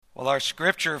Well, our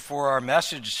scripture for our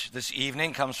message this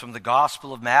evening comes from the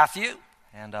Gospel of Matthew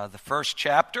and the first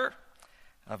chapter,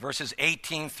 verses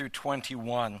 18 through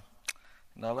 21.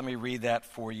 Now, let me read that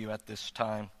for you at this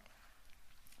time.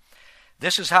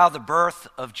 This is how the birth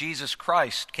of Jesus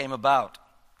Christ came about.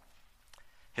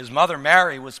 His mother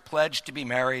Mary was pledged to be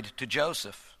married to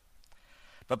Joseph.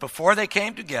 But before they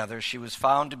came together, she was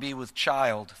found to be with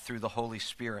child through the Holy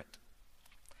Spirit.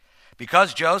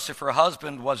 Because Joseph, her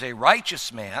husband, was a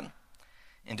righteous man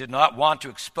and did not want to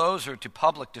expose her to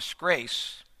public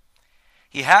disgrace,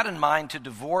 he had in mind to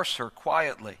divorce her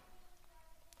quietly.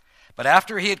 But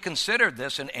after he had considered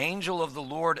this, an angel of the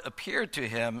Lord appeared to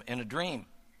him in a dream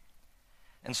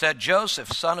and said,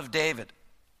 "Joseph, son of David,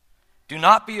 do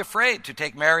not be afraid to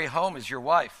take Mary home as your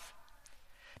wife,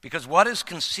 because what is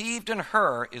conceived in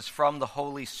her is from the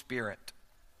Holy Spirit.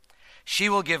 She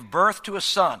will give birth to a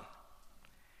son,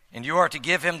 and you are to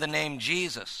give him the name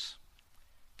Jesus,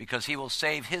 because he will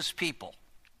save his people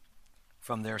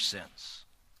from their sins."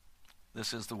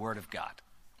 This is the word of God.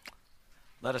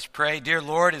 Let us pray. Dear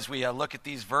Lord, as we look at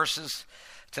these verses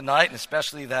tonight, and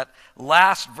especially that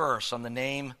last verse on the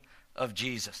name of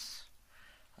Jesus.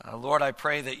 Lord, I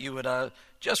pray that you would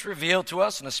just reveal to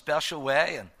us in a special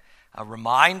way and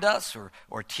remind us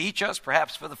or teach us,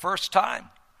 perhaps for the first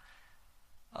time,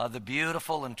 the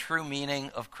beautiful and true meaning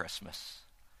of Christmas.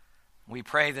 We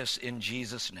pray this in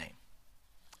Jesus' name.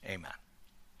 Amen.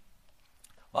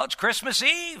 Well, it's Christmas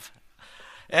Eve.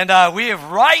 And we have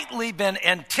rightly been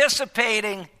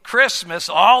anticipating Christmas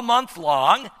all month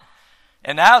long.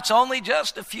 And now it's only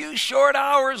just a few short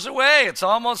hours away. It's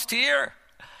almost here.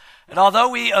 And although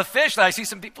we officially, I see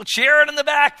some people cheering in the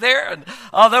back there. And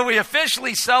although we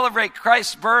officially celebrate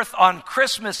Christ's birth on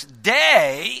Christmas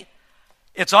Day,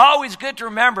 it's always good to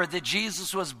remember that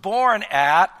Jesus was born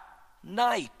at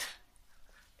night.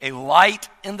 A light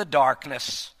in the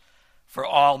darkness for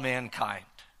all mankind.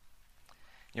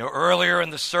 You know, earlier in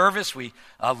the service, we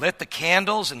lit the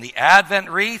candles in the Advent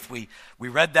wreath. We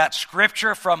read that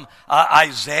scripture from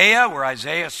Isaiah, where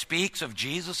Isaiah speaks of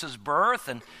Jesus' birth.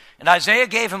 And Isaiah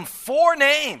gave him four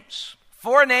names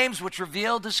which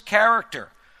revealed his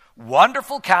character.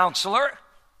 Wonderful Counselor,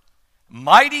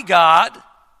 Mighty God,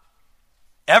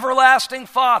 Everlasting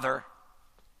Father,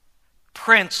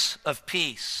 Prince of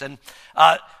Peace. And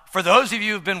for those of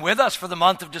you who've been with us for the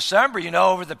month of December, you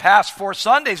know, over the past 4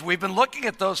 Sundays, we've been looking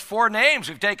at those 4 names.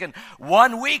 We've taken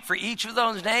 1 week for each of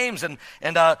those names and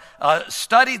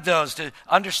studied those to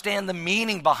understand the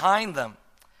meaning behind them.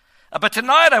 But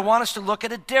tonight, I want us to look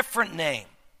at a different name.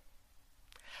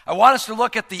 I want us to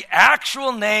look at the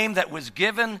actual name that was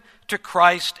given to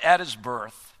Christ at his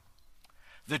birth.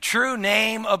 The true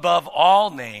name above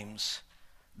all names,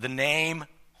 the name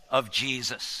of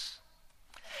Jesus.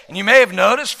 And you may have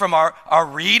noticed from our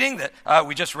reading that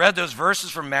we just read those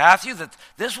verses from Matthew that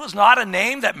this was not a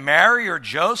name that Mary or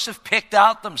Joseph picked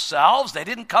out themselves. They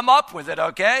didn't come up with it,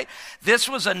 okay? This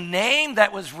was a name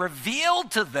that was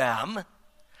revealed to them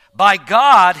by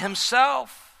God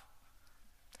himself.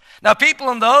 Now, people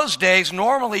in those days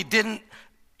normally didn't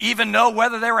even know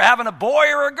whether they were having a boy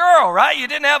or a girl, right? You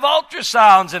didn't have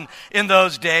ultrasounds in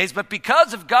those days, but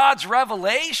because of God's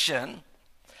revelation,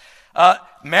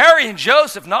 Mary and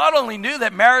Joseph not only knew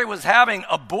that Mary was having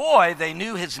a boy, they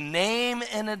knew his name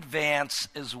in advance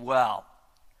as well.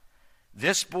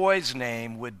 This boy's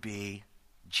name would be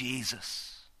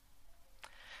Jesus.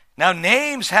 Now,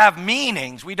 names have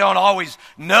meanings. We don't always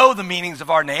know the meanings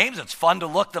of our names. It's fun to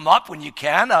look them up when you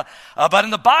can. But in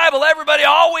the Bible, everybody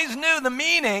always knew the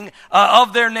meaning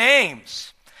of their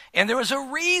names. And there was a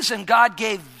reason God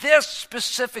gave this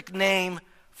specific name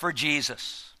for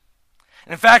Jesus.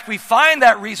 And in fact, we find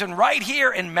that reason right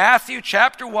here in Matthew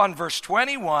chapter 1, verse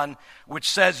 21, which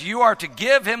says, "You are to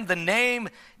give him the name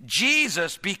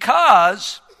Jesus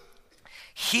because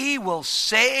he will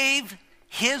save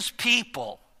his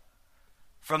people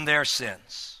from their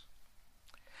sins."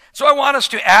 So I want us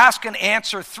to ask and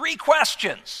answer 3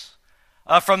 questions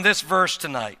from this verse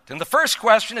tonight. And the first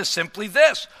question is simply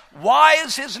this: why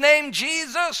is his name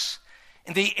Jesus?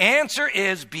 And the answer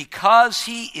is because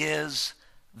he is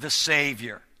the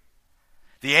Savior.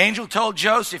 The angel told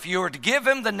Joseph, you are to give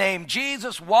him the name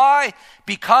Jesus. Why?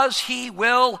 Because he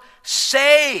will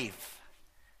save.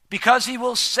 Because he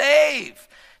will save.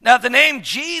 Now, the name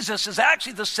Jesus is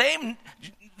actually the same.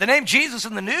 The name Jesus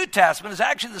in the New Testament is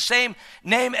actually the same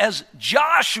name as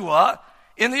Joshua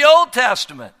in the Old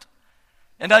Testament.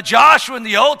 And Joshua in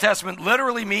the Old Testament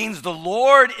literally means the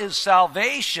Lord is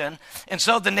salvation. And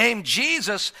so the name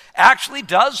Jesus actually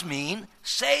does mean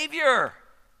Savior.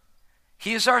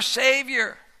 He is our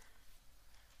Savior.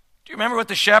 Do you remember what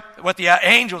the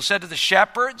angel said to the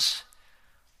shepherds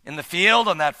in the field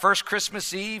on that first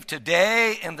Christmas Eve?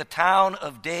 Today in the town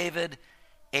of David,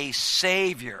 a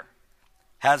Savior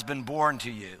has been born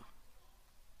to you.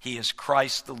 He is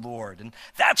Christ the Lord. And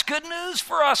that's good news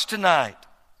for us tonight.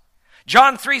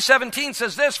 John 3:17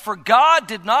 says this, "For God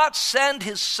did not send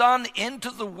his Son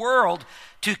into the world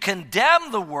to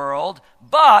condemn the world,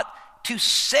 but to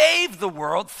save the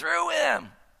world through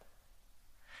him."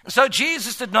 And so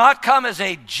Jesus did not come as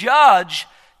a judge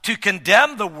to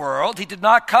condemn the world. He did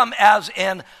not come as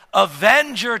an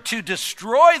avenger to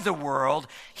destroy the world.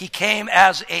 He came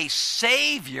as a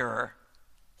Savior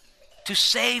to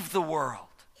save the world.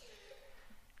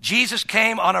 Jesus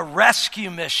came on a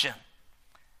rescue mission.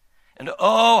 And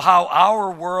oh, how our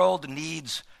world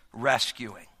needs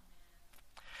rescuing.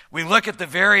 We look at the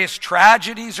various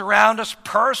tragedies around us,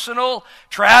 personal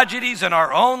tragedies in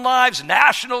our own lives,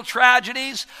 national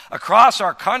tragedies across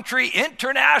our country,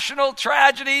 international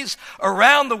tragedies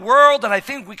around the world, and I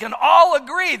think we can all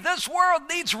agree this world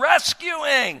needs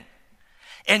rescuing.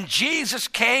 And Jesus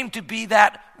came to be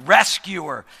that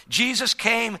rescuer. Jesus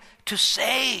came to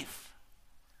save.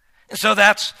 And so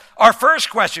that's our first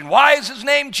question. Why is his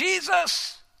name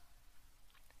Jesus?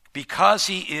 Because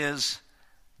he is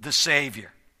the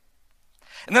Savior.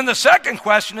 And then the second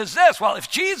question is this. Well,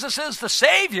 if Jesus is the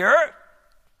Savior,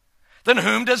 then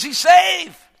whom does he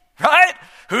save? Right?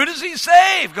 Who does he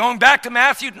save? Going back to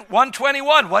Matthew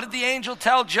 1:21, what did the angel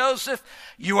tell Joseph?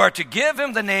 You are to give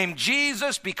him the name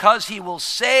Jesus because he will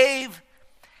save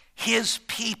his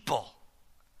people.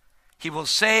 He will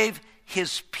save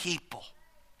his people.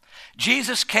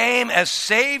 Jesus came as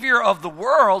Savior of the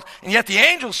world, and yet the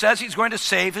angel says he's going to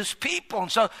save his people.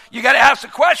 And so you got to ask the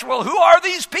question, well, who are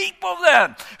these people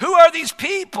then? Who are these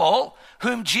people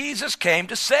whom Jesus came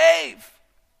to save?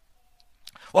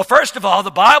 Well, first of all,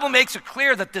 the Bible makes it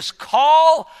clear that this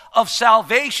call of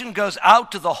salvation goes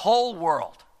out to the whole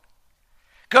world.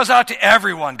 It goes out to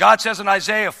everyone. God says in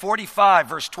Isaiah 45,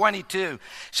 verse 22,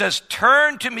 says,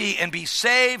 "Turn to me and be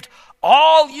saved,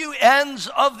 all you ends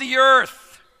of the earth.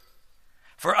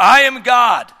 For I am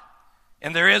God,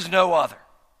 and there is no other."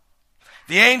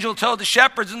 The angel told the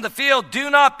shepherds in the field,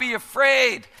 "Do not be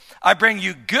afraid. I bring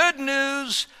you good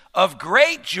news of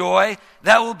great joy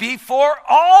that will be for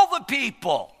all the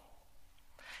people."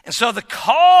 And so the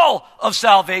call of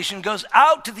salvation goes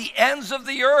out to the ends of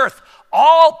the earth.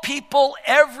 All people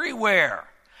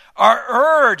everywhere are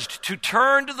urged to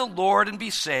turn to the Lord and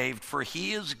be saved, for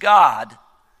he is God,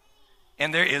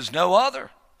 and there is no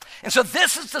other. And so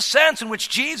this is the sense in which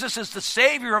Jesus is the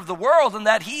Savior of the world, and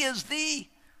that he is the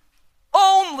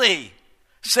only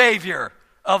Savior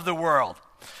of the world.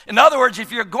 In other words,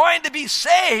 if you're going to be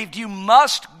saved, you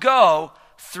must go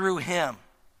through him.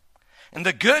 And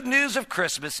the good news of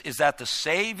Christmas is that the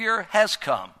Savior has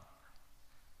come,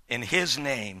 and his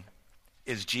name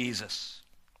is Jesus.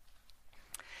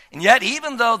 And yet,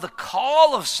 even though the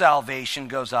call of salvation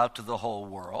goes out to the whole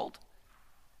world,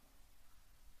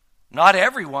 not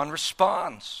everyone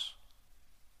responds.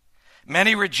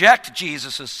 Many reject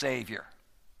Jesus as Savior.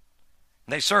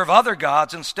 They serve other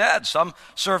gods instead. Some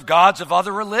serve gods of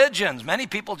other religions. Many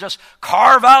people just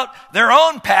carve out their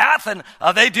own path and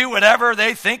they do whatever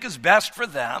they think is best for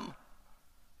them.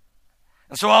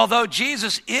 And so although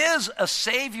Jesus is a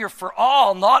Savior for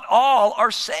all, not all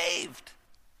are saved.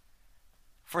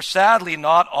 For sadly,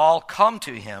 not all come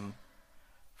to him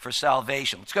for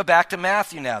salvation. Let's go back to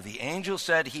Matthew now. The angel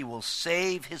said he will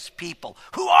save his people.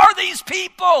 Who are these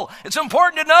people? It's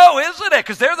important to know, isn't it?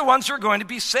 Because they're the ones who are going to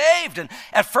be saved. And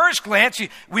at first glance,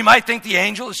 we might think the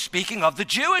angel is speaking of the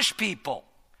Jewish people.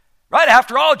 Right?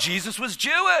 After all, Jesus was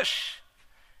Jewish.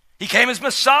 He came as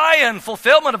Messiah in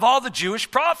fulfillment of all the Jewish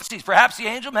prophecies. Perhaps the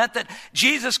angel meant that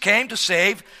Jesus came to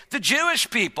save the Jewish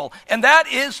people. And that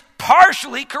is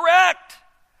partially correct.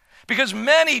 Because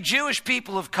many Jewish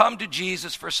people have come to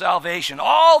Jesus for salvation.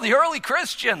 All the early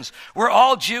Christians were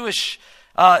all Jewish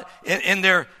in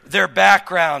their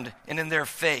background and in their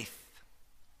faith.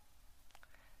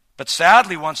 But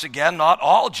sadly, once again, not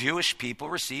all Jewish people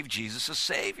received Jesus as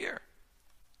Savior.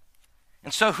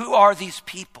 And so who are these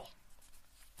people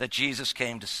that Jesus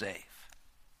came to save?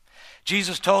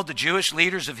 Jesus told the Jewish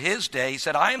leaders of his day, he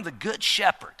said, "I am the good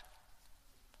shepherd.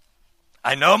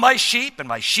 I know my sheep, and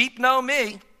my sheep know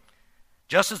me.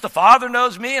 Just as the Father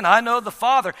knows me, and I know the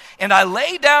Father, and I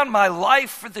lay down my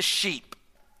life for the sheep.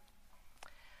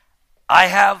 I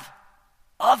have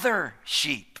other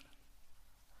sheep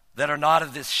that are not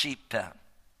of this sheep pen.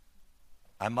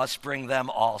 I must bring them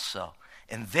also,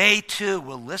 and they too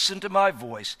will listen to my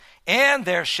voice, and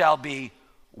there shall be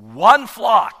one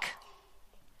flock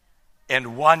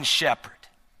and one shepherd."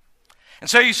 And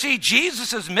so you see,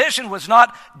 Jesus' mission was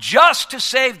not just to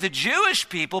save the Jewish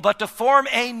people, but to form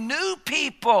a new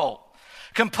people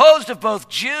composed of both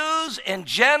Jews and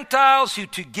Gentiles who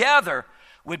together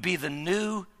would be the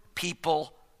new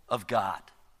people of God.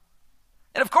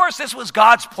 And of course, this was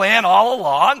God's plan all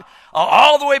along.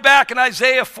 All the way back in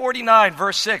Isaiah 49,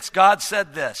 verse 6, God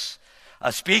said this,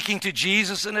 speaking to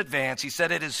Jesus in advance. He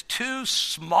said, "It is too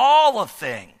small a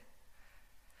thing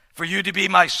for you to be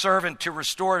my servant to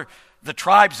restore the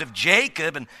tribes of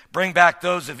Jacob and bring back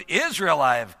those of Israel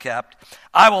I have kept.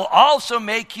 I will also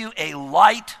make you a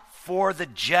light for the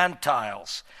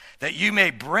Gentiles, that you may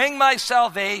bring my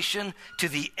salvation to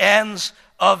the ends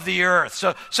of the earth."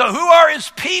 So who are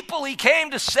his people he came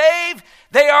to save?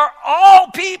 They are all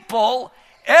people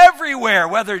everywhere,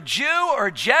 whether Jew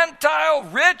or Gentile,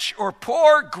 rich or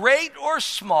poor, great or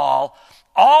small,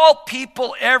 all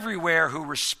people everywhere who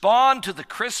respond to the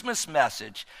Christmas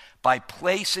message by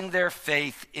placing their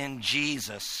faith in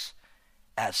Jesus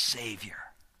as Savior.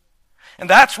 And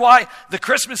that's why the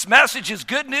Christmas message is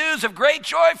good news of great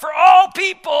joy for all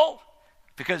people,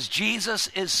 because Jesus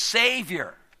is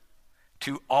Savior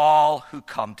to all who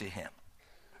come to him.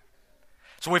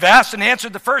 So we've asked and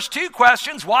answered the first two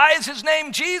questions. Why is his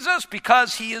name Jesus?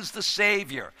 Because he is the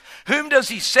Savior. Whom does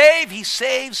he save? He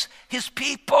saves his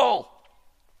people.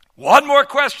 One more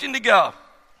question to go.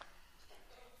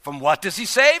 From what does he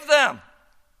save them?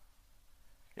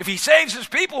 If he saves his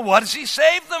people, what does he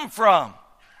save them from?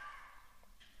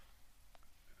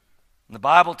 And the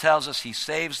Bible tells us he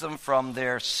saves them from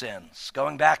their sins.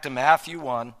 Going back to Matthew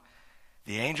 1,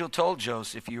 the angel told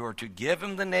Joseph, "You are to give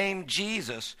him the name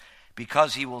Jesus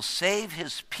because he will save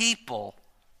his people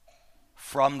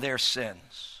from their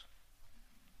sins."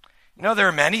 You know, there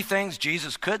are many things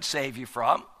Jesus could save you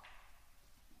from.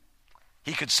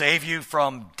 He could save you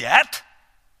from debt.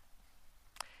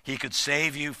 He could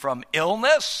save you from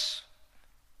illness.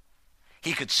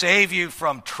 He could save you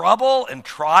from trouble and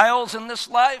trials in this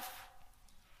life.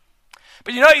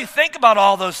 But you know, you think about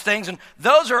all those things, and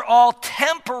those are all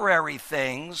temporary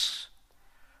things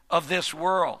of this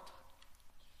world.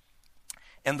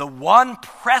 And the one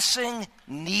pressing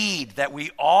need that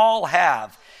we all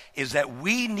have is that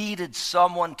we needed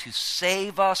someone to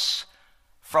save us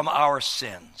from our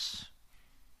sins.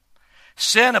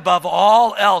 Sin, above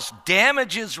all else,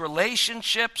 damages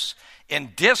relationships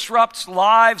and disrupts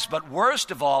lives, but worst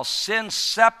of all, sin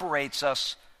separates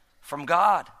us from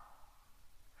God.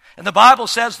 And the Bible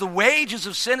says the wages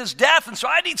of sin is death, and so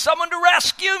I need someone to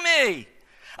rescue me.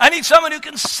 I need someone who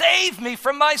can save me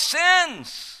from my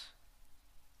sins.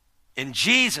 And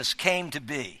Jesus came to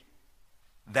be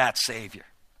that Savior.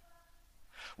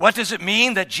 What does it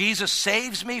mean that Jesus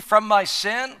saves me from my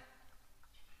sin?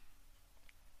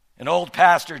 An old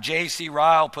pastor, J.C.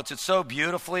 Ryle, puts it so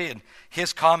beautifully in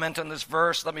his comment on this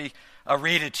verse. Let me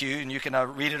read it to you, and you can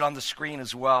read it on the screen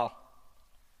as well.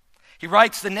 He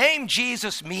writes, "The name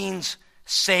Jesus means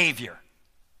Savior.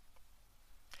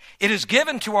 It is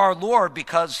given to our Lord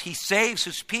because he saves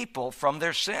his people from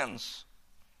their sins.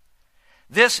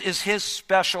 This is his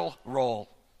special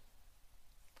role.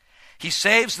 He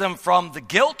saves them from the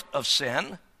guilt of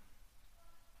sin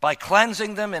by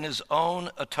cleansing them in his own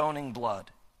atoning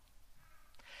blood.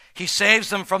 He saves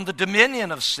them from the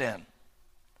dominion of sin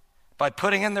by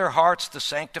putting in their hearts the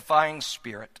sanctifying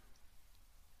Spirit.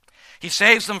 He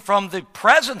saves them from the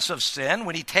presence of sin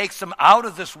when he takes them out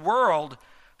of this world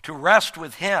to rest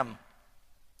with him.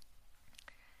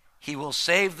 He will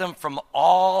save them from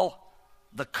all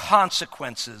the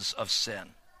consequences of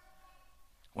sin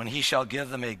when he shall give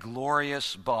them a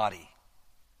glorious body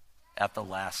at the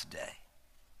last day."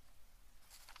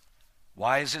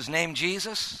 Why is his name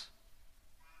Jesus?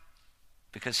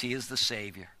 Because he is the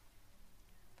Savior.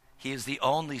 He is the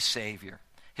only Savior.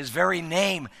 His very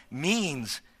name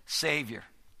means Savior.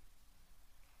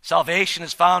 Salvation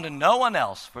is found in no one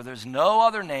else, for there's no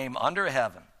other name under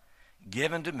heaven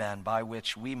given to men by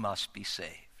which we must be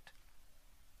saved.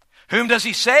 Whom does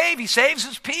he save? He saves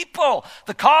his people.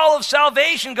 The call of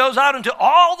salvation goes out into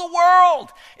all the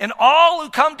world, and all who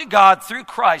come to God through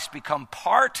Christ become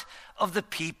part of the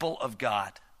people of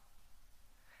God.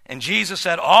 And Jesus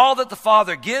said, "All that the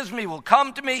Father gives me will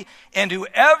come to me, and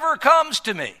whoever comes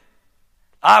to me,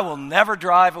 I will never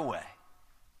drive away."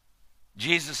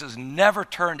 Jesus has never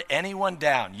turned anyone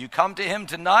down. You come to him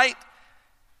tonight,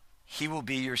 he will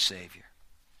be your Savior.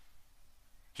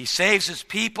 He saves his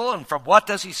people, and from what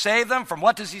does he save them? From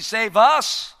what does he save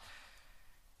us?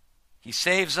 He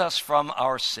saves us from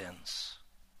our sins.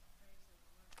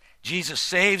 Jesus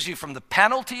saves you from the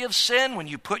penalty of sin when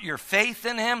you put your faith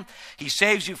in him. He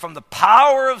saves you from the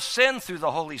power of sin through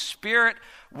the Holy Spirit.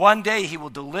 One day he will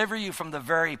deliver you from the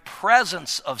very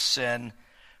presence of sin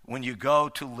when you go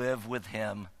to live with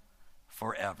him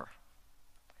forever.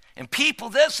 And people,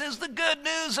 this is the good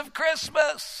news of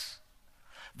Christmas.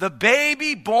 The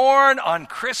baby born on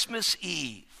Christmas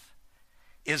Eve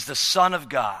is the Son of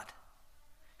God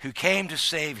who came to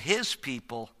save his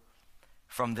people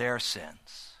from their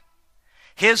sins.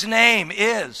 His name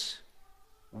is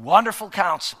Wonderful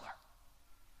Counselor,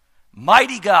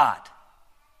 Mighty God,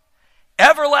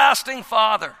 Everlasting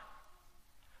Father,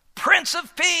 Prince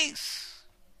of Peace.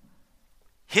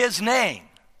 His name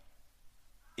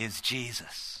is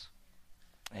Jesus.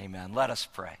 Amen. Let us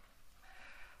pray.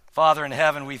 Father in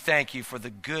heaven, we thank you for the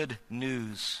good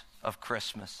news of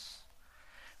Christmas.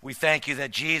 We thank you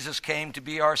that Jesus came to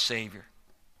be our Savior.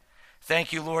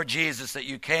 Thank you, Lord Jesus, that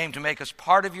you came to make us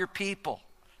part of your people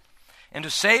and to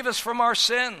save us from our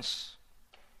sins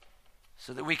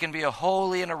so that we can be a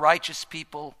holy and a righteous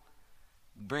people,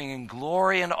 bringing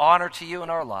glory and honor to you in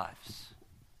our lives.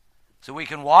 So we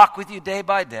can walk with you day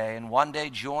by day and one day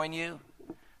join you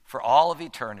for all of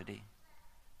eternity,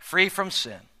 free from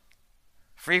sin,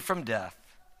 free from death,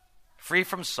 free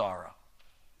from sorrow,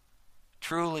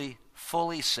 truly,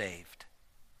 fully saved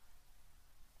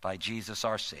by Jesus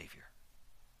our Savior.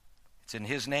 It's in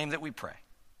his name that we pray.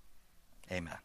 Amen.